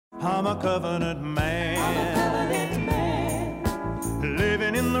I'm a covenant man.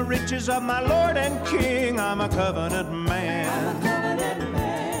 Living in the riches of my Lord and King. I'm a covenant man.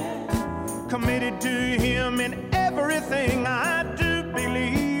 Committed to Him in everything I do.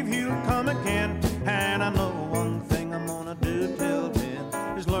 Believe He'll come again. And I know one thing I'm gonna do till then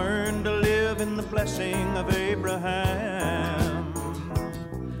is learn to live in the blessing of Abraham.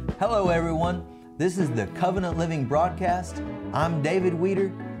 Hello everyone, this is the Covenant Living Broadcast. I'm David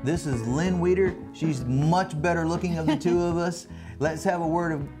Weeder. This is Lynn Weeder. She's much better looking of the two of us. Let's have a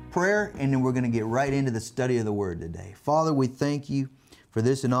word of prayer and then we're going to get right into the study of the Word today. Father, we thank You for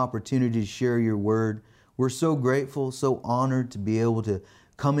this an opportunity to share Your Word. We're so grateful, so honored to be able to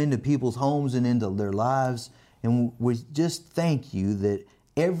come into people's homes and into their lives. And we just thank You that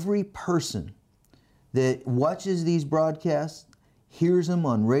every person that watches these broadcasts, hears them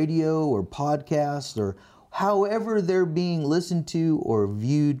on radio or podcasts or however they're being listened to or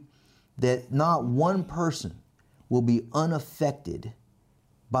viewed, that not one person will be unaffected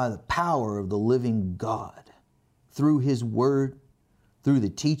by the power of the living God through His Word, through the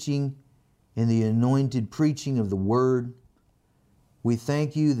teaching and the anointed preaching of the Word. We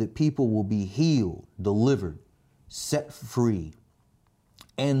thank You that people will be healed, delivered, set free,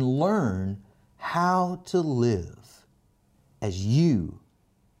 and learn how to live as You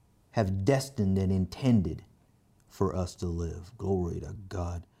have destined and intended for us to live. Glory to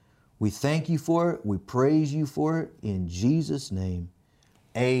God. We thank You for it. We praise You for it. In Jesus' name,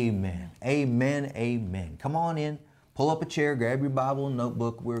 amen. Amen. Amen. Come on in. Pull up a chair. Grab your Bible and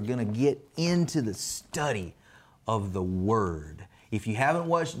notebook. We're going to get into the study of the Word. If you haven't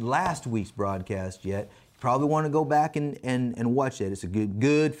watched last week's broadcast yet, you probably want to go back and watch that. It's a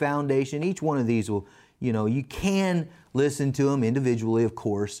good foundation. Each one of these will, you can listen to them individually, of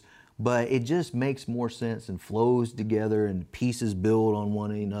course, but it just makes more sense and flows together and pieces build on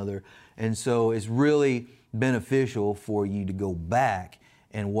one another. And so it's really beneficial for you to go back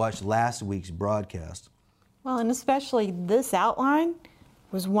and watch last week's broadcast. Well, and especially this outline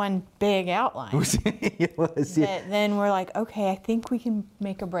was one big outline. It was, yeah. Then we're like, okay, I think we can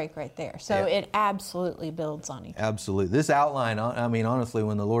make a break right there. So It absolutely builds on each other. Absolutely. This outline, honestly,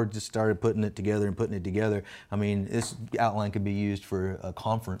 when the Lord just started putting it together, this outline could be used for a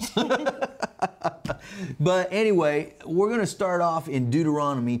conference. But anyway, we're going to start off in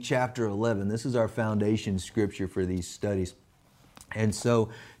Deuteronomy chapter 11. This is our foundation scripture for these studies. And so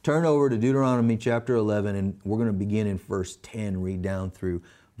turn over to Deuteronomy chapter 11, and we're going to begin in verse 10, read down through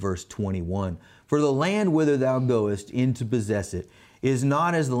verse 21. For the land whither thou goest in to possess it is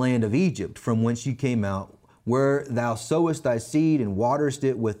not as the land of Egypt, from whence you came out, where thou sowest thy seed and waterest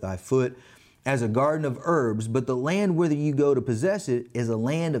it with thy foot, as a garden of herbs. But the land whither you go to possess it is a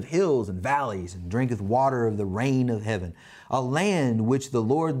land of hills and valleys, and drinketh water of the rain of heaven, a land which the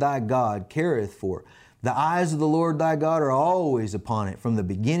Lord thy God careth for. The eyes of the Lord thy God are always upon it, from the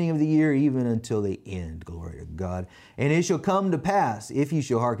beginning of the year even until the end. Glory to God. And it shall come to pass, if ye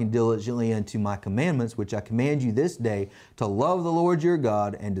shall hearken diligently unto my commandments, which I command you this day, to love the Lord your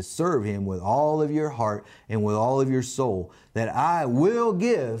God, and to serve Him with all of your heart and with all of your soul, that I will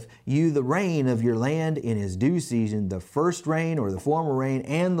give you the rain of your land in his due season, the first rain or the former rain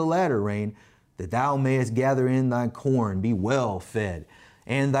and the latter rain, that thou mayest gather in thy corn, be well fed,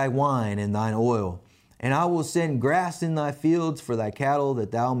 and thy wine and thine oil. And I will send grass in thy fields for thy cattle,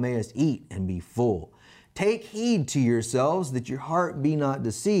 that thou mayest eat and be full. Take heed to yourselves, that your heart be not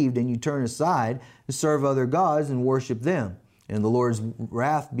deceived, and you turn aside to serve other gods and worship them. And the Lord's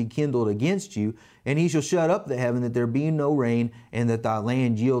wrath be kindled against you, and He shall shut up the heaven, that there be no rain, and that thy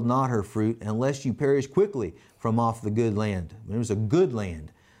land yield not her fruit, unless you perish quickly from off the good land. It was a good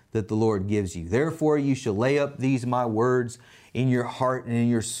land that the Lord gives you. Therefore you shall lay up these my words in your heart and in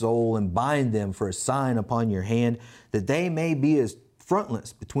your soul, and bind them for a sign upon your hand, that they may be as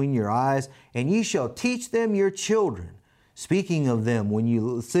frontlets between your eyes, and ye shall teach them your children, speaking of them when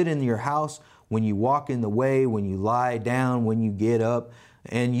you sit in your house, when you walk in the way, when you lie down, when you get up,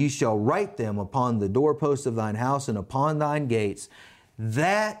 and you shall write them upon the doorposts of thine house and upon thine gates,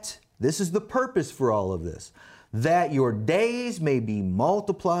 that, this is the purpose for all of this, that your days may be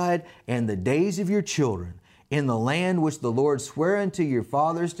multiplied, and the days of your children, in the land which the Lord sware unto your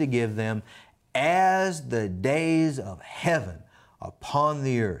fathers to give them, as the days of heaven upon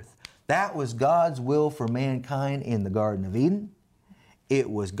the earth. That was God's will for mankind in the Garden of Eden. It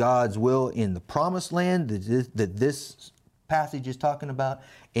was God's will in the promised land that this passage is talking about,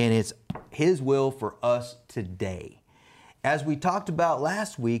 and it's His will for us today. As we talked about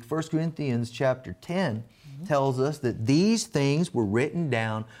last week, 1 Corinthians chapter 10 tells us that these things were written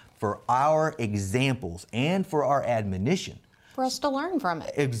down for our examples and for our admonition. for us to learn from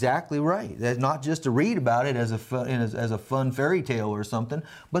it. Exactly right. That's not just to read about it as a fun fairy tale or something,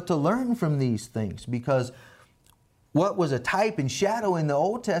 but to learn from these things, because what was a type and shadow in the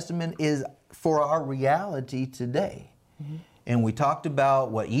Old Testament is for our reality today. Mm-hmm. And we talked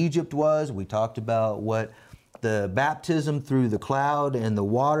about what Egypt was. We talked about what the baptism through the cloud and the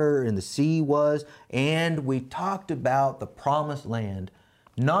water and the sea was. And we talked about the promised land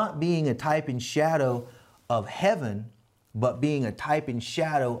not being a type and shadow of heaven, but being a type and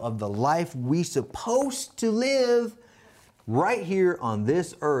shadow of the life we supposed to live right here on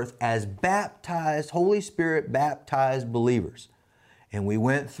this earth as baptized, Holy Spirit baptized believers. And we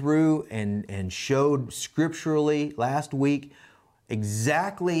went through and showed scripturally last week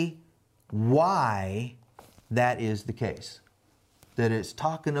exactly why that is the case. That it's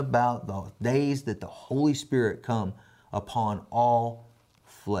talking about the days that the Holy Spirit come upon all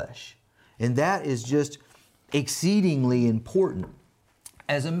flesh. And that is just exceedingly important.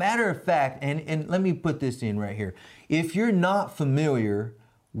 As a matter of fact, and let me put this in right here. If you're not familiar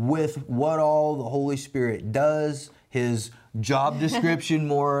with what all the Holy Spirit does, his job description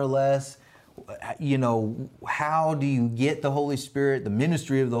more or less, you know, how do you get the Holy Spirit, the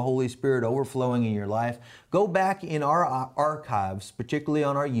ministry of the Holy Spirit overflowing in your life, go back in our archives, particularly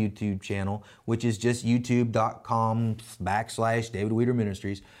on our YouTube channel, which is just youtube.com/David Weider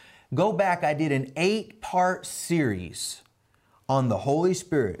Ministries. Go back, I did an 8-part series on the Holy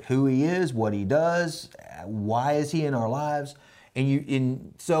Spirit, who He is, what He does, why is He in our lives.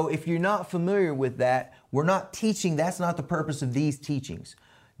 So if you're not familiar with that, we're not teaching, that's not the purpose of these teachings.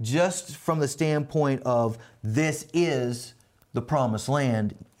 Just from the standpoint of this is the promised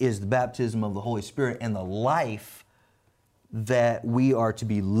land, is the baptism of the Holy Spirit and the life that we are to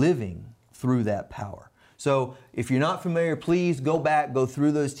be living through that power. So if you're not familiar, please go back, go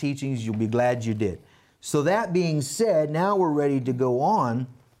through those teachings. You'll be glad you did. So that being said, now we're ready to go on.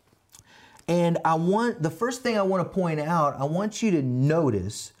 And the first thing I want to point out, I want you to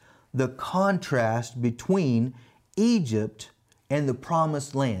notice the contrast between Egypt and the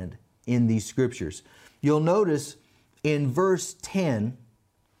promised land in these scriptures. You'll notice in verse 10,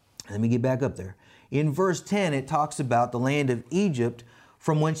 let me get back up there. In verse 10, it talks about the land of Egypt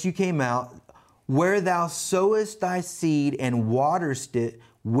from whence you came out, where thou sowest thy seed and waterest it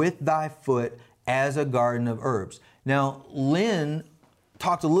with thy foot as a garden of herbs. Now, Lynn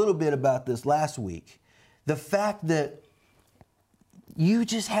talked a little bit about this last week. The fact that you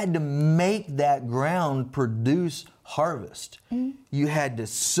just had to make that ground produce harvest. Mm-hmm. You had to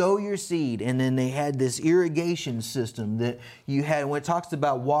sow your seed, and then they had this irrigation system that you had. When it talks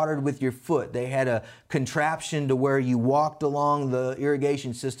about watered with your foot, they had a contraption to where you walked along the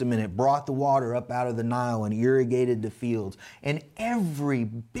irrigation system and it brought the water up out of the Nile and irrigated the fields. And every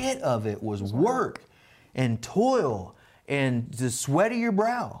bit of it was work and toil and the sweat of your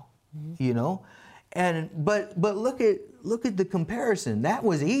brow, mm-hmm. you know. But look at the comparison. That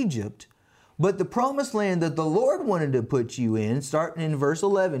was Egypt. But the promised land that the Lord wanted to put you in, starting in verse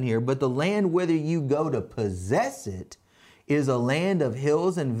 11 here, but the land whither you go to possess it is a land of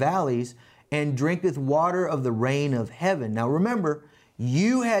hills and valleys, and drinketh water of the rain of heaven. Now remember,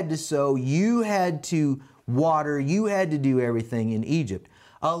 you had to sow, you had to water, you had to do everything in Egypt.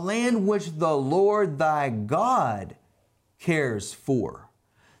 A land which the Lord thy God cares for.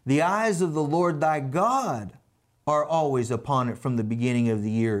 The eyes of the Lord thy God are always upon it from the beginning of the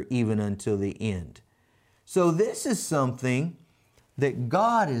year even until the end. So this is something that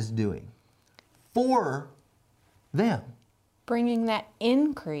God is doing for them. Bringing that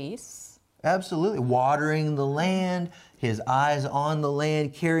increase. Absolutely. Watering the land, His eyes on the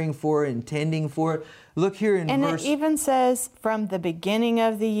land, caring for it, intending for it. Look here in verse... And it even says from the beginning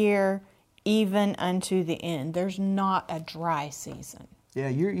of the year even unto the end. There's not a dry season. Yeah,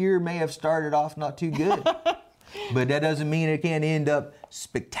 your year may have started off not too good. But that doesn't mean it can't end up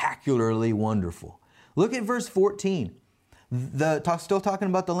spectacularly wonderful. Look at verse 14. Still talking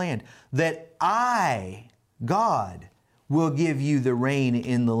about the land. That I, God, will give you the rain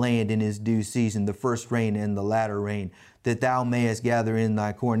in the land in His due season, the first rain and the latter rain, that thou mayest gather in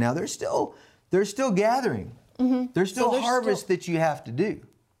thy corn. Now, they're still gathering. Mm-hmm. There's still harvest that you have to do.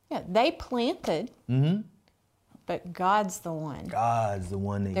 Yeah, they planted. Mm-hmm. But God's the one. God's the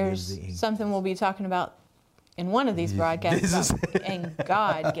one that gives the increase. There's something we'll be talking about in one of these broadcasts, and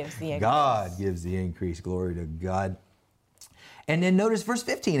God gives the increase. God gives the increase. Glory to God. And then notice verse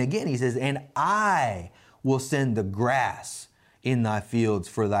 15 again. He says, and I will send the grass in thy fields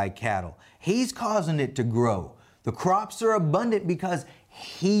for thy cattle. He's causing it to grow. The crops are abundant because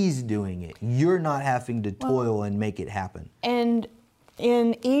He's doing it. You're not having to toil and make it happen. And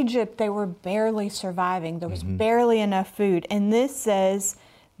In Egypt, they were barely surviving. There was barely enough food. And this says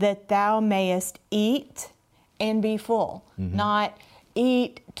that thou mayest eat and be full, not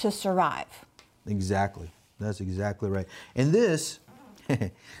eat to survive. Exactly. That's exactly right. And this,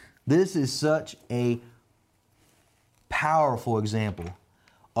 this is such a powerful example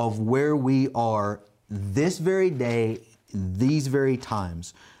of where we are this very day, these very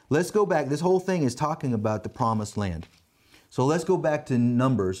times. Let's go back. This whole thing is talking about the promised land. So let's go back to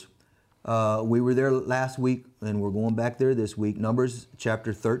Numbers. We were there last week, and we're going back there this week. Numbers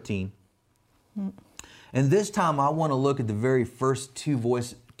chapter 13. And this time I want to look at the very first two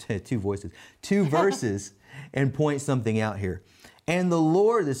verses and point something out here. And the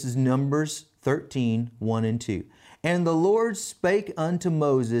Lord, this is Numbers 13, 1 and 2. And the Lord spake unto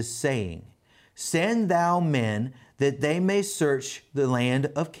Moses, saying, Send thou men, that they may search the land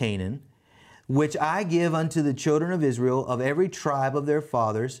of Canaan, which I give unto the children of Israel, of every tribe of their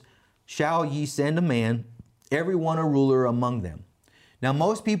fathers, shall ye send a man, every one a ruler among them. Now,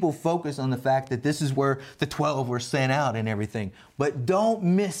 most people focus on the fact that this is where the 12 were sent out and everything, but don't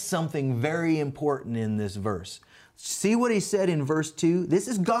miss something very important in this verse. See what he said in verse 2? This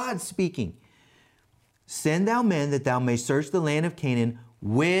is God speaking. Send thou men, that thou may search the land of Canaan,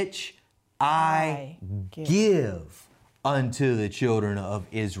 which I give unto the children of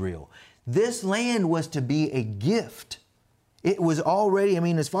Israel. This land was to be a gift. It was already,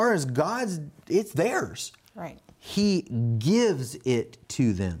 as far as God's, it's theirs. Right. He gives it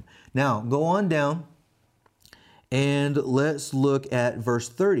to them. Now, go on down and let's look at verse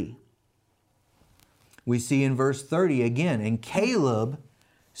 30. We see in verse 30 again, and Caleb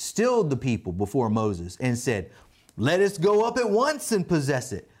stilled the people before Moses and said, Let us go up at once and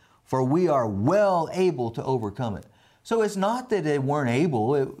possess it, for we are well able to overcome it. So it's not that they weren't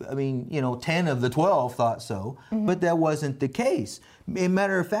able. 10 of the 12 thought so, but that wasn't the case. As a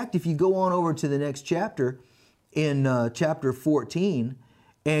matter of fact, if you go on over to the next chapter, in chapter 14,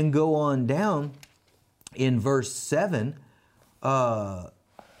 and go on down in verse 7, and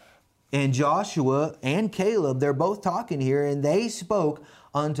Joshua and Caleb, they're both talking here, and they spoke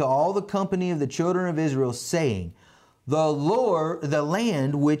unto all the company of the children of Israel, saying, The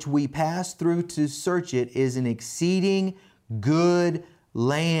land which we passed through to search it is an exceeding good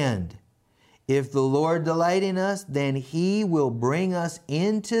land. If the Lord delight in us, then he will bring us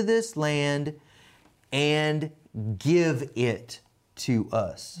into this land and give it to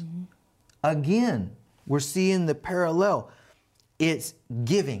us. Again, we're seeing the parallel. It's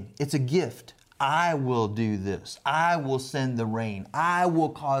giving. It's a gift. I will do this. I will send the rain. I will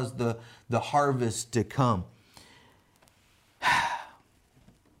cause the harvest to come.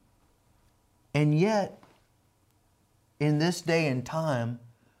 And yet, in this day and time,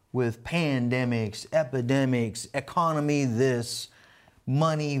 with pandemics, epidemics, economy this,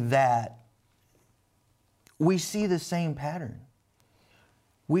 money that, we see the same pattern.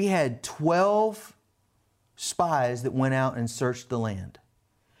 We had 12 spies that went out and searched the land.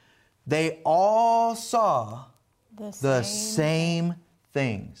 They all saw the same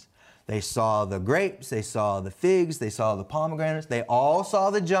things. They saw the grapes, they saw the figs, they saw the pomegranates, they all saw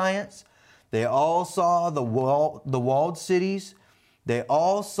the giants, they all saw the walled cities, they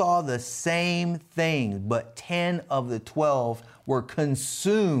all saw the same thing, but 10 of the 12 were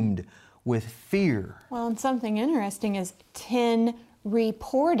consumed with fear. Well, and something interesting is 10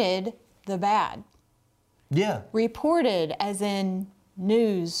 reported the bad. Yeah. Reported as in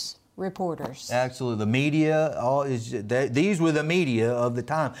news reporters. Absolutely. The media, these were the media of the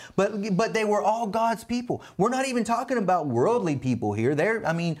time. But they were all God's people. We're not even talking about worldly people here.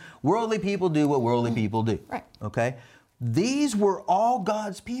 Worldly people do what worldly people do. Right. Okay? These were all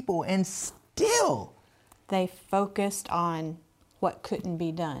God's people, and still they focused on what couldn't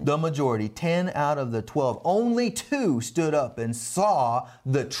be done. The majority, 10 out of the 12, only 2 stood up and saw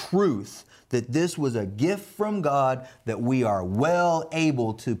the truth that this was a gift from God that we are well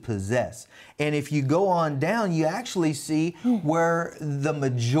able to possess. And if you go on down, you actually see where the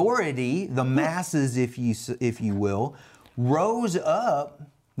majority, the masses, if you will, rose up,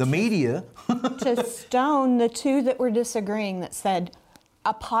 the media, to stone the 2 that were disagreeing, that said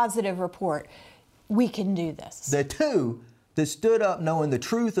a positive report. We can do this. The 2 that stood up knowing the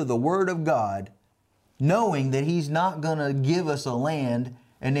truth of the Word of God, knowing that He's not going to give us a land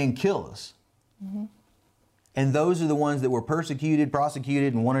and then kill us. And those are the ones that were persecuted,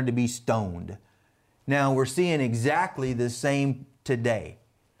 prosecuted, and wanted to be stoned. Now, we're seeing exactly the same today.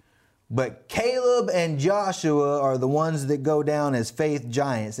 But Caleb and Joshua are the ones that go down as faith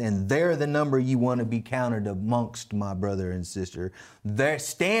giants, and they're the number you want to be counted amongst, my brother and sister.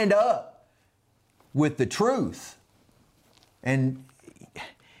 Stand up with the truth. And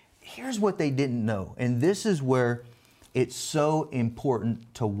here's what they didn't know. And this is where it's so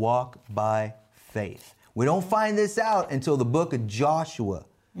important to walk by faith. We don't find this out until the book of Joshua.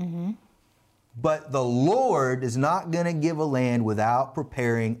 But the Lord is not going to give a land without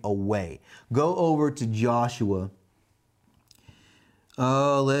preparing a way. Go over to Joshua.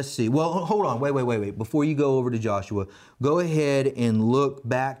 Let's see. Well, hold on. Wait. Before you go over to Joshua, go ahead and look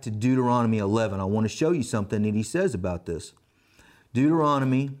back to Deuteronomy 11. I want to show you something that he says about this.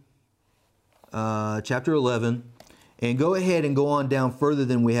 Deuteronomy chapter 11. And go ahead and go on down further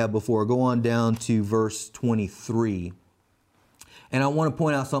than we have before. Go on down to verse 23. And I want to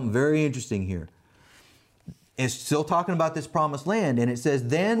point out something very interesting here. It's still talking about this promised land. And it says,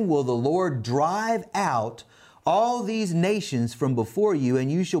 then will the Lord drive out all these nations from before you,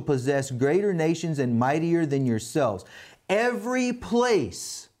 and you shall possess greater nations and mightier than yourselves. Every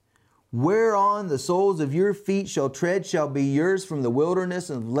place whereon the soles of your feet shall tread shall be yours, from the wilderness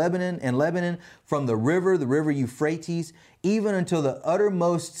of Lebanon, from the river Euphrates, even until the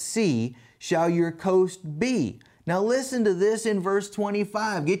uttermost sea shall your coast be. Now listen to this in verse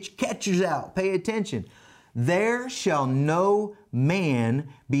 25. Get your catchers out. Pay attention. There shall no man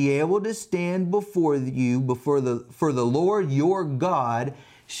be able to stand before you, for the Lord your God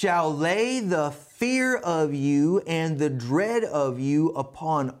shall lay the fear of you and the dread of you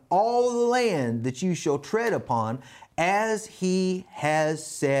upon all the land that you shall tread upon, as he has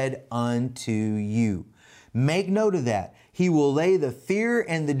said unto you. Make note of that. He will lay the fear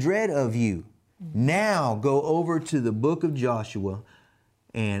and the dread of you. Now go over to the book of Joshua,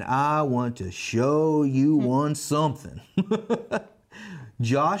 and I want to show you one something.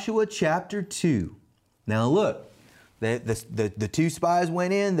 Joshua chapter 2. Now look. The two spies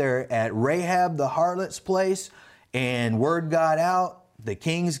went in there at Rahab the harlot's place, and word got out. The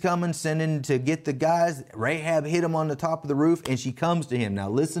king's coming, sending to get the guys. Rahab hit him on the top of the roof, and she comes to him. Now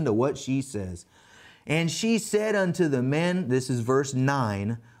listen to what she says. And she said unto the men, this is verse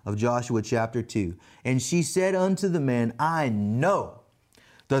 9 of Joshua chapter 2. And she said unto the men, I know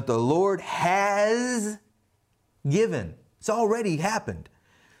that the Lord has given. It's already happened.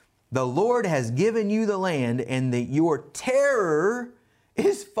 The Lord has given you the land, and that your terror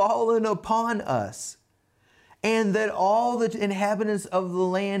is fallen upon us, and that all the inhabitants of the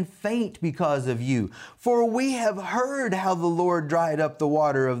land faint because of you. For we have heard how the Lord dried up the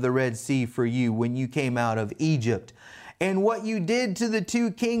water of the Red Sea for you when you came out of Egypt, and what you did to the two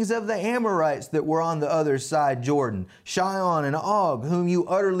kings of the Amorites that were on the other side Jordan, Sihon and Og, whom you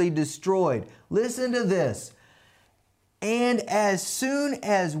utterly destroyed. Listen to this. And as soon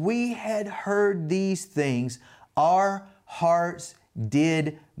as we had heard these things, our hearts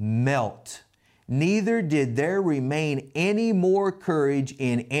did melt. Neither did there remain any more courage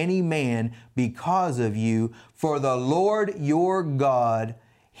in any man because of you. For the Lord your God,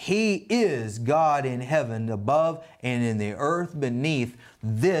 He is God in heaven above and in the earth beneath.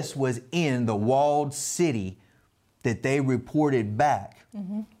 This was in the walled city that they reported back.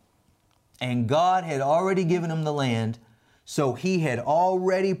 And God had already given them the land. So He had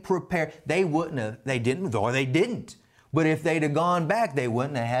already prepared. They didn't. But if they'd have gone back, they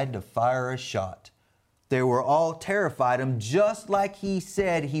wouldn't have had to fire a shot. They were all terrified of Him, just like He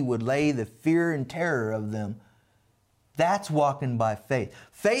said He would lay the fear and terror of them. That's walking by faith.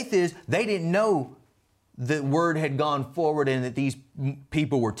 Faith is, they didn't know the word had gone forward and that these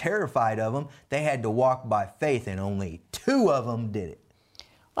people were terrified of them. They had to walk by faith, and only 2 of them did it.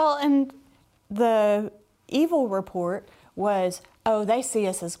 Well, and the evil report was, oh, they see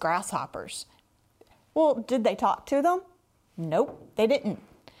us as grasshoppers. Well, did they talk to them? Nope, they didn't.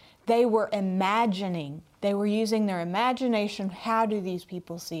 They were imagining. They were using their imagination. How do these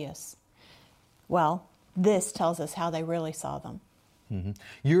people see us? Well, this tells us how they really saw them.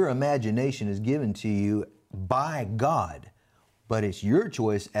 Your imagination is given to you by God, but it's your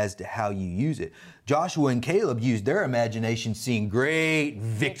choice as to how you use it. Joshua and Caleb used their imagination seeing great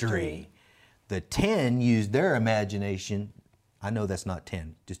victory. The 10 used their imagination. I know that's not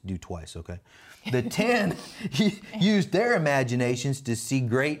 10. Just do twice, okay? The 10 used their imaginations to see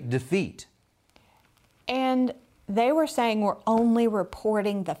great defeat. And they were saying we're only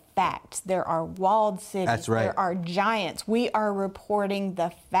reporting the facts. There are walled cities. That's right. There are giants. We are reporting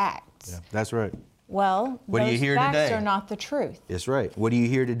the facts. Yeah, that's right. Well, what do you hear facts today? Are not the truth. That's right. What do you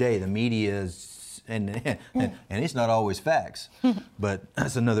hear today? The media is, and it's not always facts, but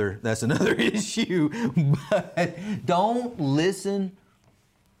that's another issue. But don't listen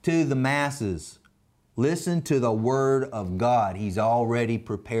to the masses. Listen to the Word of God. He's already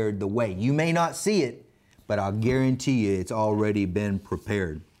prepared the way. You may not see it, but I'll guarantee you it's already been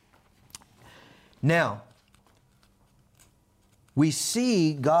prepared. Now, we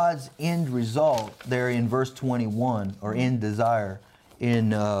see God's end result there in verse 21, or end desire, in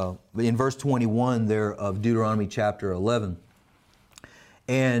verse 21 there of Deuteronomy chapter 11.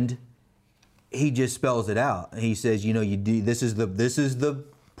 And he just spells it out. He says, this is the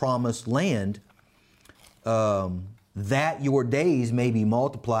promised land, that your days may be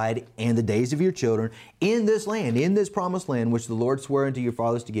multiplied and the days of your children in this land, in this promised land, which the Lord swore unto your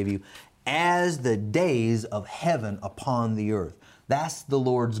fathers to give you, as the days of heaven upon the earth. That's the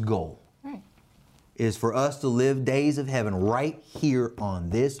Lord's goal. Right. Is for us to live days of heaven right here on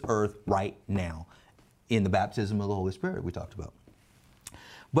this earth right now in the baptism of the Holy Spirit we talked about.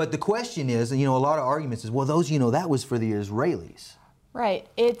 But the question is, a lot of arguments is, well, those, that was for the Israelis. Right.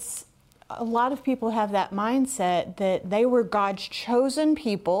 It's a lot of people have that mindset that they were God's chosen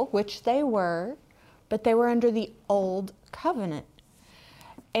people, which they were, but they were under the old covenant.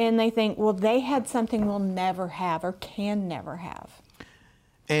 And they think, well, they had something we'll never have or can never have.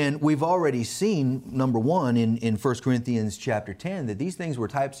 And we've already seen, number one, in 1 Corinthians chapter 10, that these things were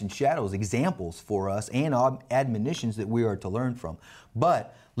types and shadows, examples for us, and admonitions that we are to learn from.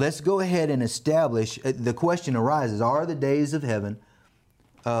 But let's go ahead and establish, the question arises, are the days of heaven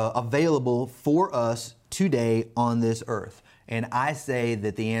available for us today on this earth? And I say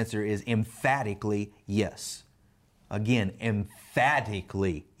that the answer is emphatically yes. Again,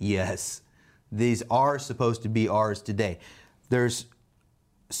 emphatically yes. These are supposed to be ours today. There's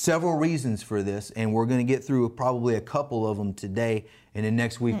several reasons for this, and we're going to get through probably a couple of them today, and then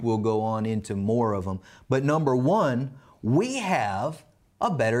next week we'll go on into more of them. But number one, we have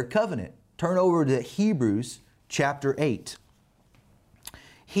a better covenant. Turn over to Hebrews chapter 8.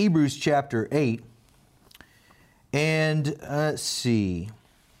 Hebrews chapter 8. And let's see.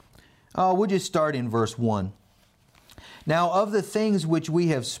 We'll just start in verse 1. Now of the things which we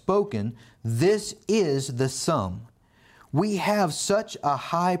have spoken, this is the sum. We have such a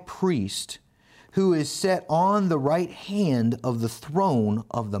high priest who is set on the right hand of the throne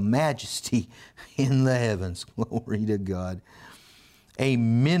of the majesty in the heavens. Glory to God. A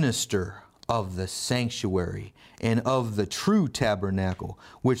minister of the sanctuary and of the true tabernacle,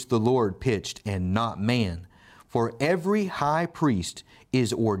 which the Lord pitched and not man. For every high priest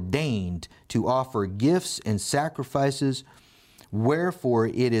is ordained to offer gifts and sacrifices. Wherefore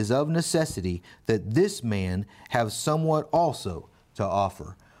it is of necessity that this man have somewhat also to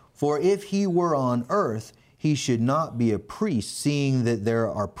offer. For if he were on earth, he should not be a priest, seeing that there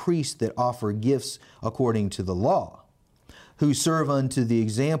are priests that offer gifts according to the law, who serve unto the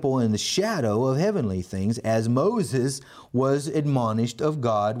example and the shadow of heavenly things, as Moses was admonished of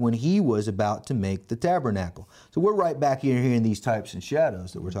God when he was about to make the tabernacle. So we're right back here in these types and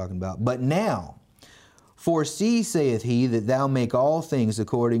shadows that we're talking about. But now, for see, saith he, that thou make all things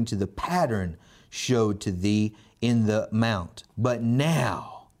according to the pattern showed to thee in the mount. But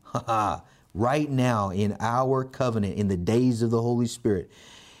now, right now in our covenant, in the days of the Holy Spirit,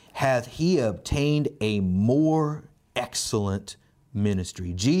 hath he obtained a more excellent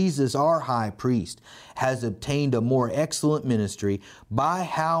ministry. Jesus, our high priest, has obtained a more excellent ministry, by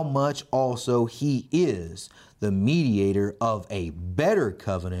how much also he is the mediator of a better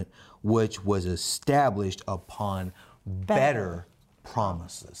covenant, which was established upon better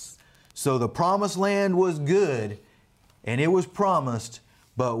promises. So the promised land was good and it was promised,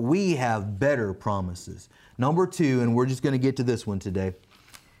 but we have better promises. Number two, and we're just going to get to this one today.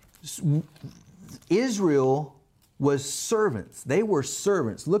 Israel was servants. They were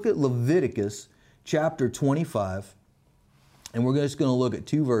servants. Look at Leviticus chapter 25, and we're just going to look at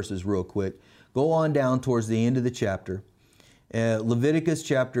two verses real quick. Go on down towards the end of the chapter. Leviticus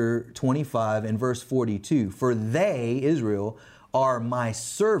chapter 25 and verse 42. For they, Israel, are my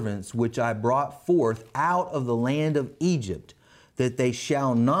servants, which I brought forth out of the land of Egypt, that they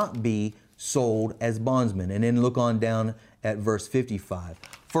shall not be sold as bondsmen. And then look on down at verse 55.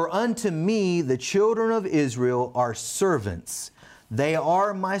 For unto me the children of Israel are servants. They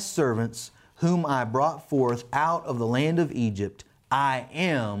are my servants, whom I brought forth out of the land of Egypt. I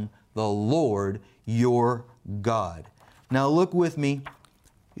am the Lord your God. Now look with me.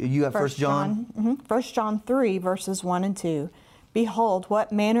 You got 1 John? 1 John 3, verses 1 and 2. Behold,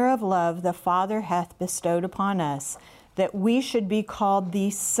 what manner of love the Father hath bestowed upon us, that we should be called the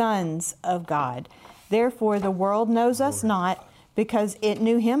sons of God. Therefore the world knows us not, because it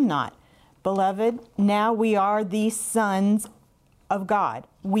knew him not. Beloved, now we are the sons of God.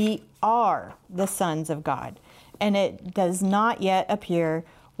 We are the sons of God. And it does not yet appear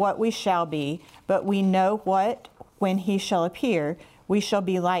what we shall be, but we know what, when he shall appear, we shall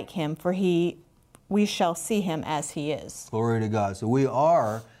be like him, for we shall see him as he is. Glory to God. So we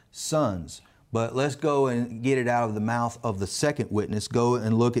are sons. But let's go and get it out of the mouth of the second witness. Go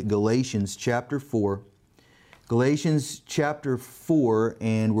and look at Galatians chapter 4. Galatians chapter 4,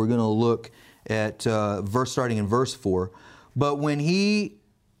 and we're going to look at starting in verse 4. But when the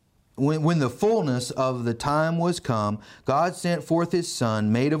fullness of the time was come, God sent forth His Son,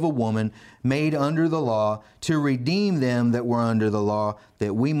 made of a woman, made under the law, to redeem them that were under the law,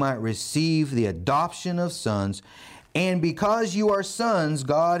 that we might receive the adoption of sons. And because you are sons,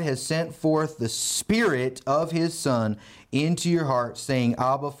 God has sent forth the Spirit of His Son into your heart, saying,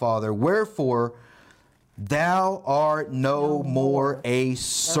 Abba, Father. Wherefore, thou art no more a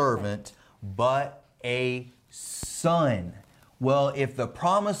servant, but a son. Well, if the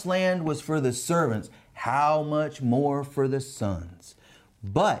promised land was for the servants, how much more for the sons?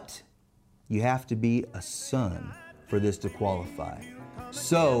 But you have to be a son for this to qualify.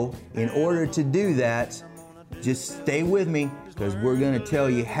 So, in order to do that, just stay with me, because we're going to tell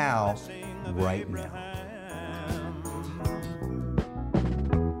you how right now.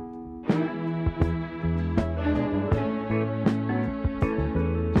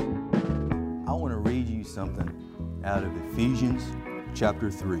 I want to read you something out of Ephesians chapter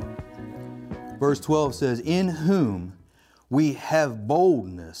 3. Verse 12 says, In whom we have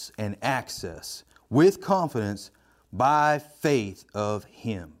boldness and access with confidence by faith of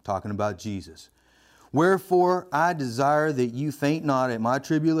Him. Talking about Jesus. Wherefore I desire that you faint not at my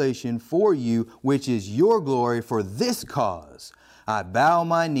tribulation for you, which is your glory. For this cause I bow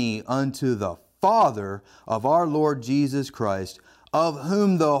my knee unto the Father of our Lord Jesus Christ, of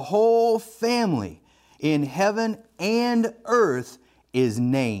whom the whole family in heaven and earth is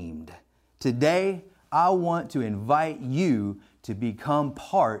named. Today, I want to invite you to become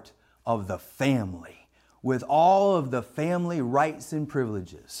part of the family with all of the family rights and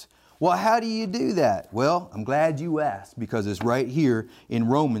privileges. Well, how do you do that? Well, I'm glad you asked, because it's right here in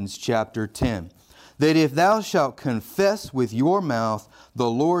Romans chapter 10. That if thou shalt confess with your mouth the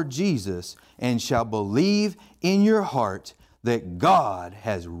Lord Jesus, and shalt believe in your heart that God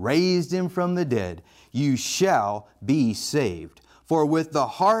has raised Him from the dead, you shall be saved. For with the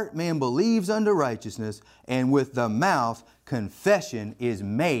heart man believes unto righteousness, and with the mouth confession is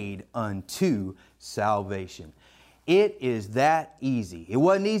made unto salvation. It is that easy. It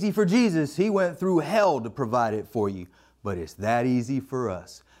wasn't easy for Jesus. He went through hell to provide it for you. But it's that easy for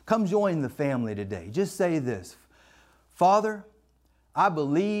us. Come join the family today. Just say this: Father, I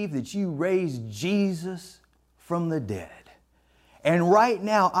believe that you raised Jesus from the dead. And right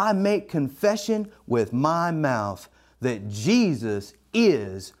now I make confession with my mouth that Jesus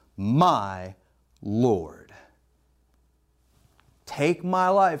is my Lord. Take my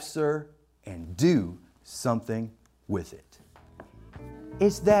life, sir, and do something with it.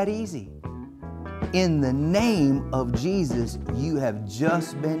 It's that easy. In the name of Jesus, you have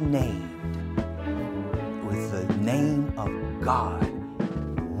just been named with the name of God.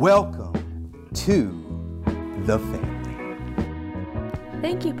 Welcome to the family.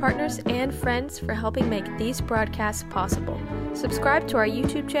 Thank you, partners and friends, for helping make these broadcasts possible. Subscribe to our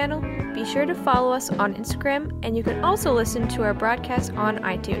YouTube channel, be sure to follow us on Instagram, and you can also listen to our broadcasts on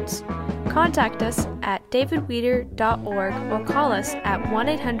iTunes. Contact us at davidweeder.org or call us at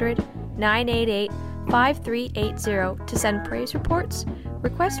 1-800-988-5380 to send praise reports,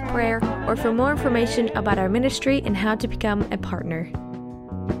 request prayer, or for more information about our ministry and how to become a partner.